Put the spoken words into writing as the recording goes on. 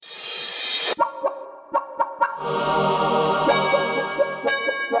The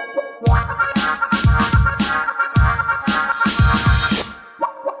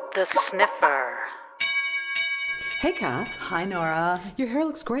Sniffer. Hey, Kath. Hi, Nora. Your hair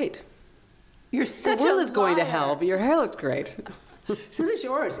looks great. You're such The world a is going to liar. hell, but your hair looks great. So does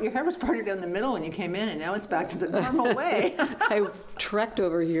yours. Your hair was parted down the middle when you came in, and now it's back to the normal way. I trekked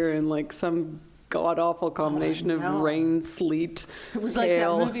over here in like some god-awful combination of rain, sleet, It was like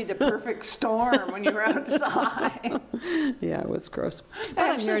hail. that movie, The Perfect Storm, when you were outside. Yeah, it was gross. But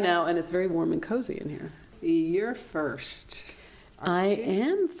I'm here now, and it's very warm and cozy in here. You're first. I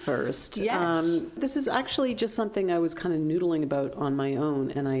am first. Yes. This is actually just something I was kind of noodling about on my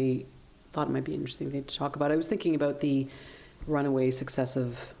own, and I thought it might be an interesting thing to talk about. I was thinking about the runaway success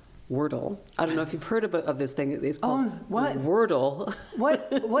of Wordle. I don't know if you've heard of this thing. It's called what? Wordle.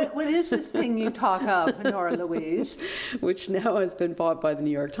 What is this thing you talk of, Nora Louise? Which now has been bought by the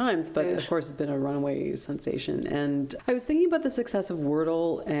New York Times, but of course it's been a runaway sensation. And I was thinking about the success of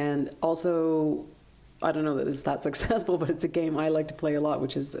Wordle, and also, I don't know that it's that successful, but it's a game I like to play a lot,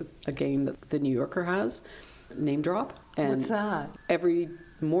 which is a game that the New Yorker has, Name Drop. And What's that? every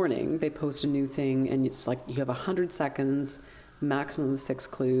morning they post a new thing, and it's like you have 100 seconds, maximum of 6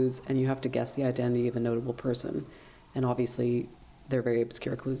 clues, and you have to guess the identity of a notable person. And obviously they're very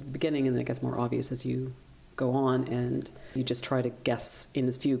obscure clues at the beginning, and then it gets more obvious as you go on, and you just try to guess in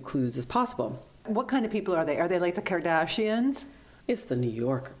as few clues as possible. What kind of people are they? Are they like the Kardashians? It's the New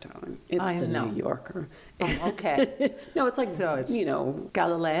Yorker, darling. It's I the know. New Yorker. Oh, okay. No, it's like, So it's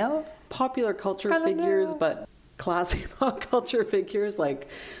Galileo? popular culture Galileo. figures, but classic pop culture figures like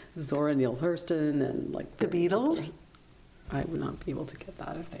Zora Neale Hurston and like The Beatles? people. I would not be able to get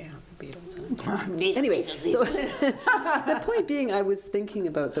that if they have the Beatles in it. Anyway, so the point being, I was thinking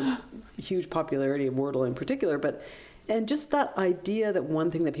about the huge popularity of Wordle in particular, and just that idea that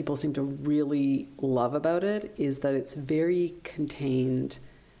one thing that people seem to really love about it is that it's very contained,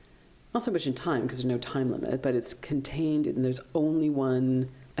 not so much in time because there's no time limit, but it's contained and there's only one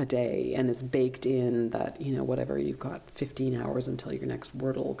a day, and it's baked in that, whatever, you've got 15 hours until your next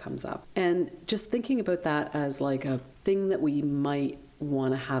Wordle comes up. And just thinking about that as like a thing that we might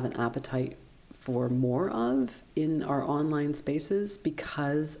want to have an appetite for more of in our online spaces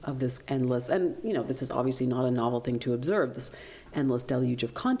because of this endless, and this is obviously not a novel thing to observe, this endless deluge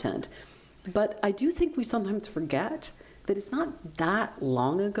of content. But I do think we sometimes forget that it's not that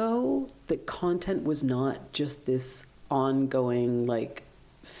long ago that content was not just this ongoing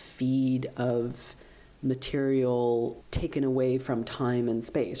feed of material taken away from time and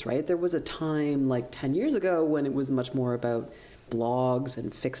space, right? There was a time like 10 years ago when it was much more about blogs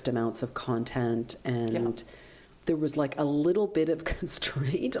and fixed amounts of content, and there was like a little bit of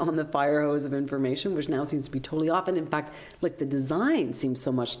constraint on the fire hose of information, which now seems to be totally off. And in fact, like the design seems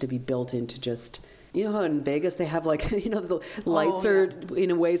so much to be built into just, how in Vegas they have the lights are in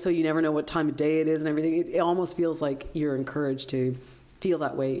a way so you never know what time of day it is and everything. It almost feels like you're encouraged to feel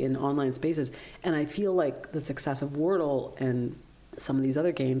that way in online spaces. And I feel like the success of Wordle and some of these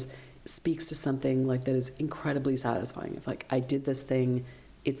other games speaks to something like that is incredibly satisfying. If I did this thing,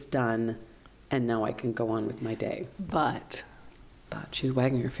 it's done, and now I can go on with my day. But She's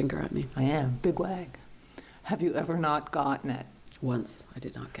wagging her finger at me. I am. Big wag. Have you ever not gotten it? Once I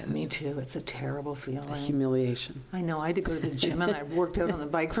did not get it. Me too. It's a terrible feeling. The humiliation. I know. I had to go to the gym and I worked out on the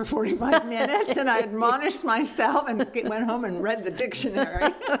bike for 45 minutes and I admonished myself and went home and read the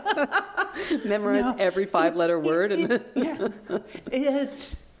dictionary. Memorized every 5-letter word.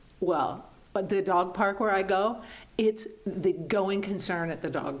 It's, but the dog park where I go, it's the going concern at the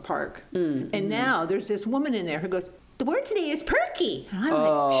dog park. Mm-hmm. And now there's this woman in there who goes, the word today is perky. And I'm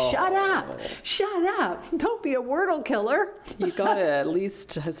like, shut up. Don't be a Wordle killer. You got to at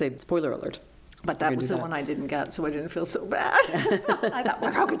least say, spoiler alert. But that was the one I didn't get, so I didn't feel so bad. I thought,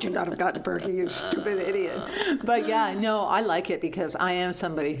 well, how could you not have gotten perky, you stupid idiot? But yeah, no, I like it because I am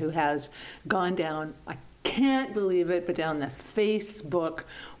somebody who has gone down, I can't believe it, but down the Facebook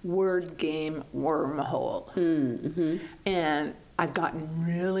word game wormhole. Mm-hmm. And I've gotten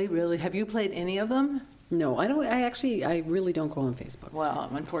really, really, have you played any of them? No, I don't. I really don't go on Facebook. Well,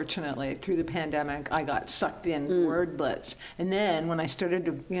 unfortunately, through the pandemic, I got sucked in word blitz. And then when I started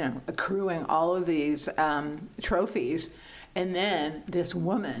to, accruing all of these trophies, and then this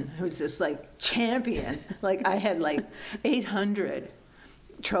woman who's this champion, I had 800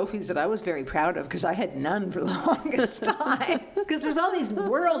 trophies that I was very proud of because I had none for the longest time. Because there's all these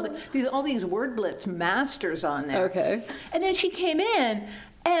word blitz masters on there. Okay. And then she came in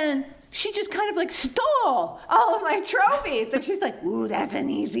and she just kind of like stole all of my trophies. And she's like, ooh, that's an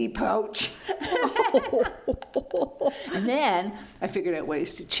easy poach. And then I figured out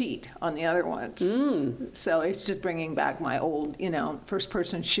ways to cheat on the other ones. So it's just bringing back my old,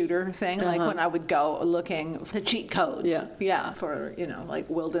 first-person shooter thing, like when I would go looking for the cheat codes. Yeah, for, like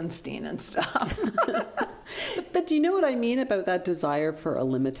Wildenstein and stuff. But do you know what I mean about that desire for a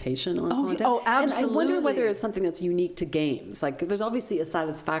limitation on content? Oh, absolutely. And I wonder whether it's something that's unique to games. Like, there's obviously a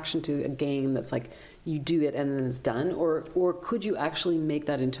satisfaction to a game that's like, you do it and then it's done. Or could you actually make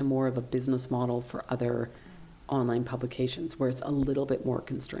that into more of a business model for other online publications where it's a little bit more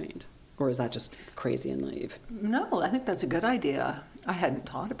constrained? Or is that just crazy and naive? No, I think that's a good idea. I hadn't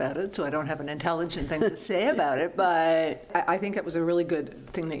thought about it, so I don't have an intelligent thing to say about it, but I think it was a really good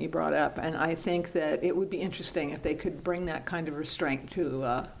thing that you brought up, and I think that it would be interesting if they could bring that kind of restraint to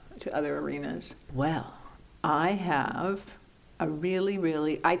other arenas. Well, I have a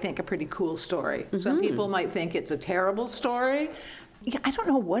really, I think, a pretty cool story. Some people might think it's a terrible story. Yeah, I don't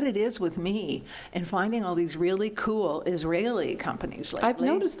know what it is with me and finding all these really cool Israeli companies lately. I've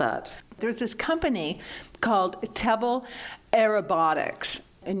noticed that. There's this company called Tevel Aerobotics.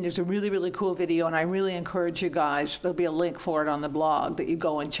 And there's a really cool video, and I really encourage you guys, there'll be a link for it on the blog, that you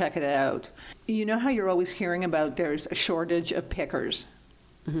go and check it out. You know how you're always hearing about there's a shortage of pickers?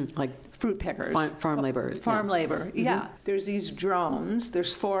 Like fruit pickers. Farm labor. Farm labor, yeah. There's these drones,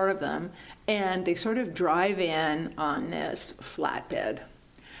 there's 4 of them, and they sort of drive in on this flatbed.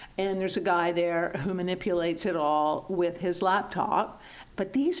 And there's a guy there who manipulates it all with his laptop.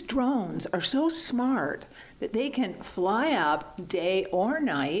 But these drones are so smart that they can fly up day or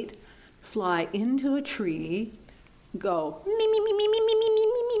night, fly into a tree, go me, me, me, me, me, me, me, me,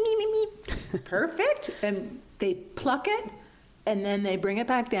 me, me, me, me. Perfect. And they pluck it, and then they bring it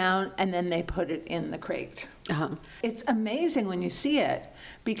back down, and then they put it in the crate. It's amazing when you see it,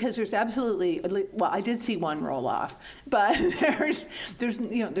 because there's absolutely, well, I did see one roll off, but there's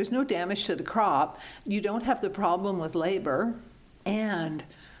no damage to the crop. You don't have the problem with labor. And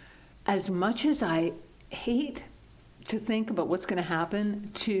as much as I hate to think about what's going to happen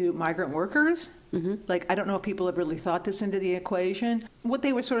to migrant workers, like, I don't know if people have really thought this into the equation. What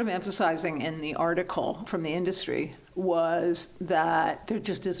they were sort of emphasizing in the article from the industry was that there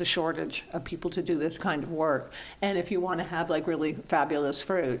just is a shortage of people to do this kind of work. And if you want to have like really fabulous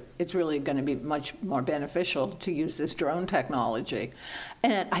fruit, it's really going to be much more beneficial to use this drone technology.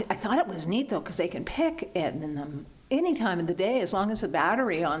 And I thought it was neat, though, because they can pick it in them any time of the day, as long as the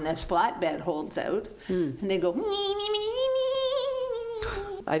battery on this flatbed holds out. And they go,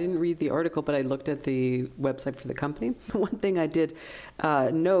 I didn't read the article, but I looked at the website for the company. One thing I did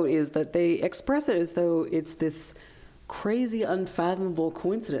note is that they express it as though it's this crazy, unfathomable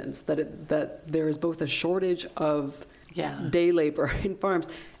coincidence that there is both a shortage of day labor in farms,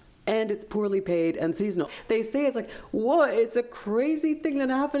 and it's poorly paid and seasonal. They say it's like, what? It's a crazy thing that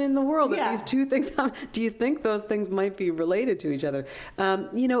happened in the world that these two things happen. Do you think those things might be related to each other?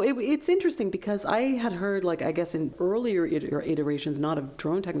 It's interesting because I had heard, like, I guess in earlier iterations, not of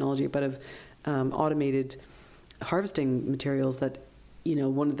drone technology, but of automated harvesting materials, that,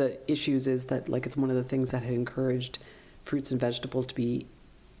 one of the issues is that, like, it's one of the things that had encouraged fruits and vegetables to be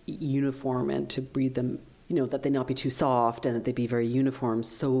uniform and to breed them, that they not be too soft and that they be very uniform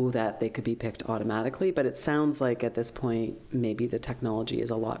so that they could be picked automatically. But it sounds like at this point, maybe the technology is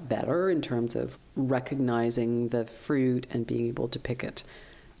a lot better in terms of recognizing the fruit and being able to pick it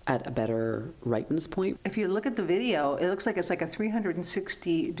at a better ripeness point. If you look at the video, it looks like it's like a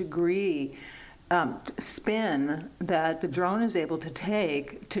 360-degree spin that the drone is able to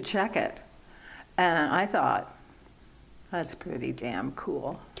take to check it. And I thought, that's pretty damn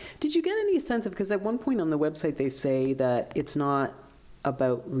cool. Did you get any sense of, because at one point on the website they say that it's not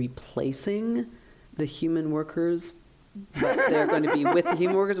about replacing the human workers, but they're going to be with the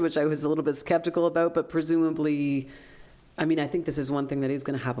human workers, which I was a little bit skeptical about, but presumably, I mean, I think this is one thing that is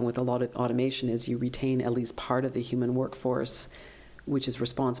going to happen with a lot of automation, is you retain at least part of the human workforce, which is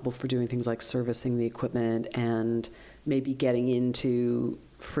responsible for doing things like servicing the equipment and maybe getting into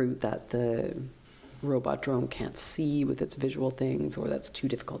fruit that the robot drone can't see with its visual things, or that's too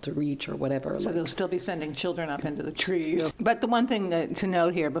difficult to reach, or whatever. So they'll still be sending children up into the trees. But the one thing to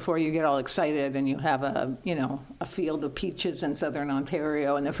note here, before you get all excited and you have a field of peaches in southern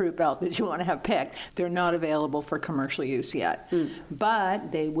Ontario and the fruit belt that you want to have picked, they're not available for commercial use yet.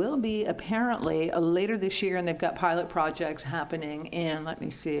 But they will be apparently later this year, and they've got pilot projects happening in,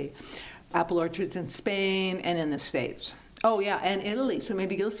 apple orchards in Spain and in the States. Oh, yeah, and Italy. So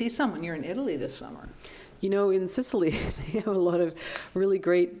maybe you'll see some when you're in Italy this summer. In Sicily, they have a lot of really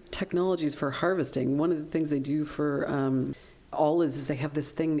great technologies for harvesting. One of the things they do for olives is they have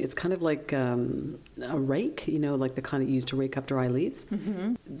this thing, it's kind of like a rake, like the kind that you use to rake up dry leaves.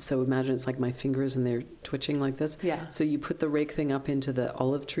 So imagine it's like my fingers and they're twitching like this. Yeah. So you put the rake thing up into the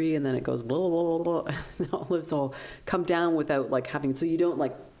olive tree and then it goes blah, blah, blah, blah, and the olives all come down without like having, so you don't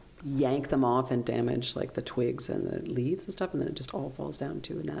like yank them off and damage like the twigs and the leaves and stuff, and then it just all falls down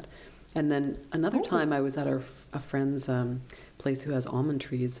to a net. And then another time I was at a friend's place who has almond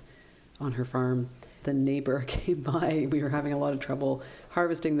trees on her farm. The neighbor came by. We were having a lot of trouble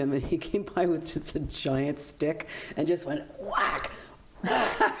harvesting them, and he came by with just a giant stick and just went whack,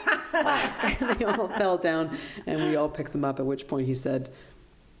 whack, whack. And they all fell down, and we all picked them up, at which point he said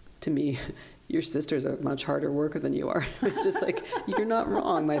to me, your sister's a much harder worker than you are. Just like, you're not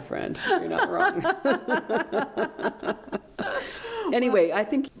wrong, my friend. You're not wrong. Anyway, I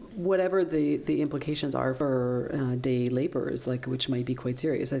think whatever the implications are for day laborers, like, which might be quite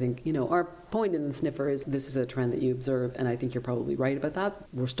serious, I think, our point in the sniffer is this is a trend that you observe, and I think you're probably right about that.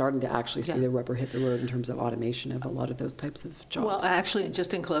 We're starting to actually see the rubber hit the road in terms of automation of a lot of those types of jobs. Well, actually,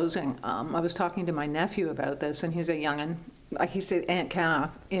 just in closing, I was talking to my nephew about this, and he's a young'un. Like he said, Aunt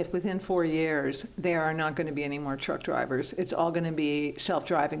Kath, if within 4 years there are not going to be any more truck drivers, it's all going to be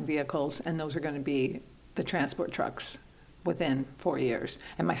self-driving vehicles, and those are going to be the transport trucks within 4 years.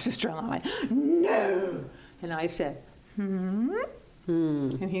 And my sister-in-law went, no! And I said,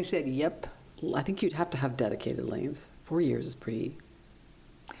 And he said, yep. I think you'd have to have dedicated lanes. 4 years is pretty...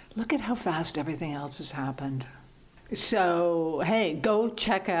 Look at how fast everything else has happened. So, hey, go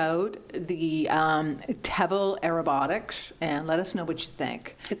check out the Tevel Aerobotics and let us know what you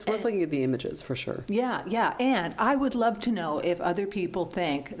think. It's worth looking at the images, for sure. Yeah. And I would love to know if other people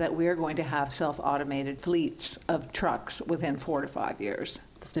think that we're going to have self-automated fleets of trucks within 4 to 5 years.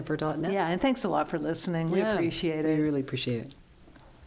 Thesniffer.net. Yeah, and thanks a lot for listening. We appreciate it. We really appreciate it.